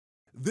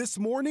This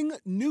morning,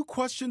 new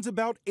questions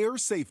about air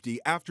safety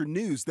after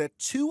news that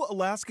two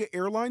Alaska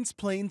Airlines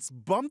planes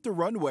bumped the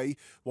runway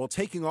while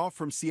taking off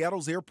from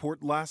Seattle's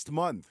airport last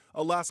month.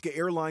 Alaska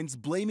Airlines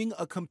blaming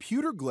a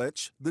computer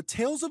glitch, the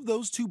tails of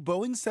those two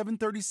Boeing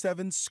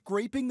 737s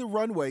scraping the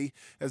runway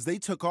as they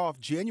took off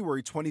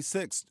January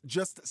 26th,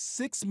 just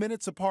 6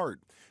 minutes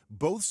apart.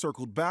 Both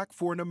circled back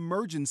for an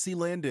emergency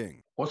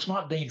landing. What's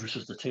not dangerous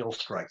is the tail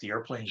strike. The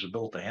airplanes are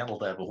built to handle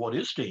that. But what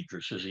is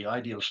dangerous is the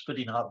idea of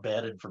spitting out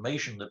bad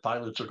information that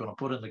pilots are going to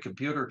put in the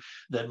computer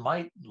that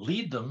might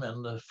lead them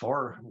in the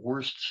far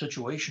worst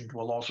situation to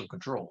a loss of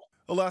control.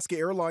 Alaska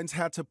Airlines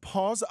had to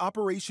pause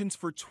operations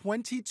for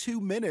 22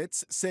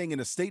 minutes, saying in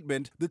a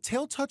statement, the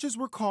tail touches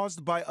were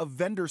caused by a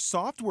vendor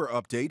software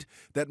update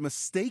that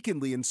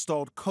mistakenly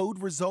installed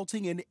code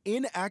resulting in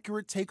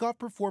inaccurate takeoff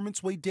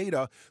performance weight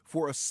data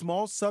for a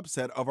small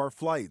subset of our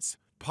flights.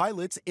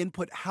 Pilots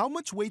input how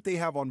much weight they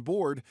have on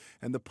board,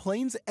 and the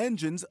plane's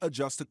engines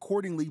adjust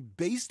accordingly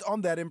based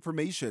on that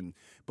information.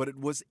 But it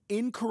was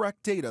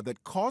incorrect data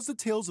that caused the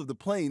tails of the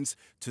planes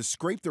to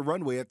scrape the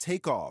runway at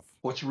takeoff.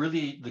 What's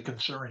really the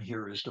concern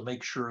here is to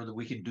make sure that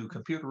we can do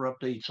computer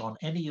updates on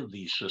any of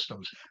these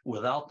systems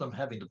without them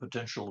having the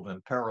potential of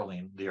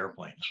imperiling the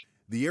airplanes.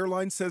 The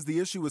airline says the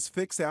issue was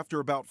fixed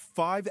after about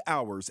 5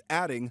 hours,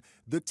 adding,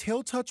 the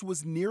tail touch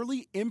was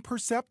nearly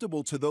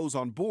imperceptible to those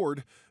on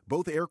board.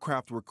 Both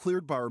aircraft were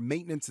cleared by our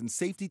maintenance and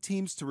safety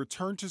teams to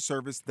return to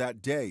service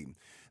that day.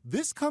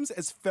 This comes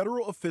as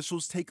federal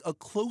officials take a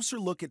closer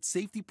look at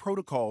safety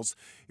protocols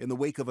in the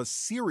wake of a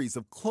series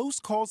of close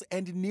calls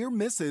and near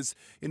misses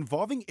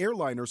involving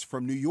airliners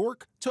from New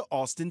York to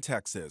Austin,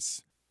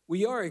 Texas.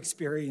 We are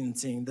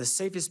experiencing the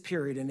safest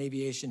period in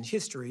aviation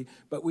history,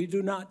 but we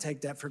do not take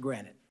that for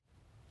granted.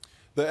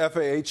 The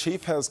FAA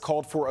chief has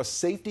called for a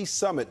safety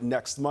summit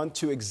next month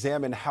to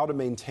examine how to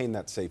maintain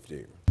that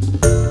safety.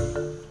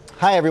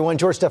 Hi everyone,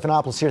 George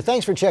Stephanopoulos here.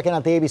 Thanks for checking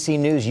out the ABC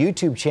News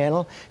YouTube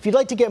channel. If you'd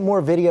like to get more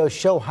videos,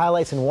 show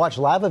highlights, and watch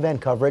live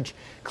event coverage,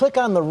 click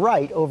on the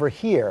right over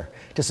here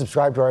to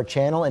subscribe to our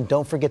channel, and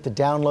don't forget to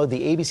download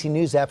the ABC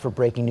News app for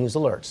breaking news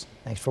alerts.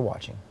 Thanks for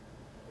watching.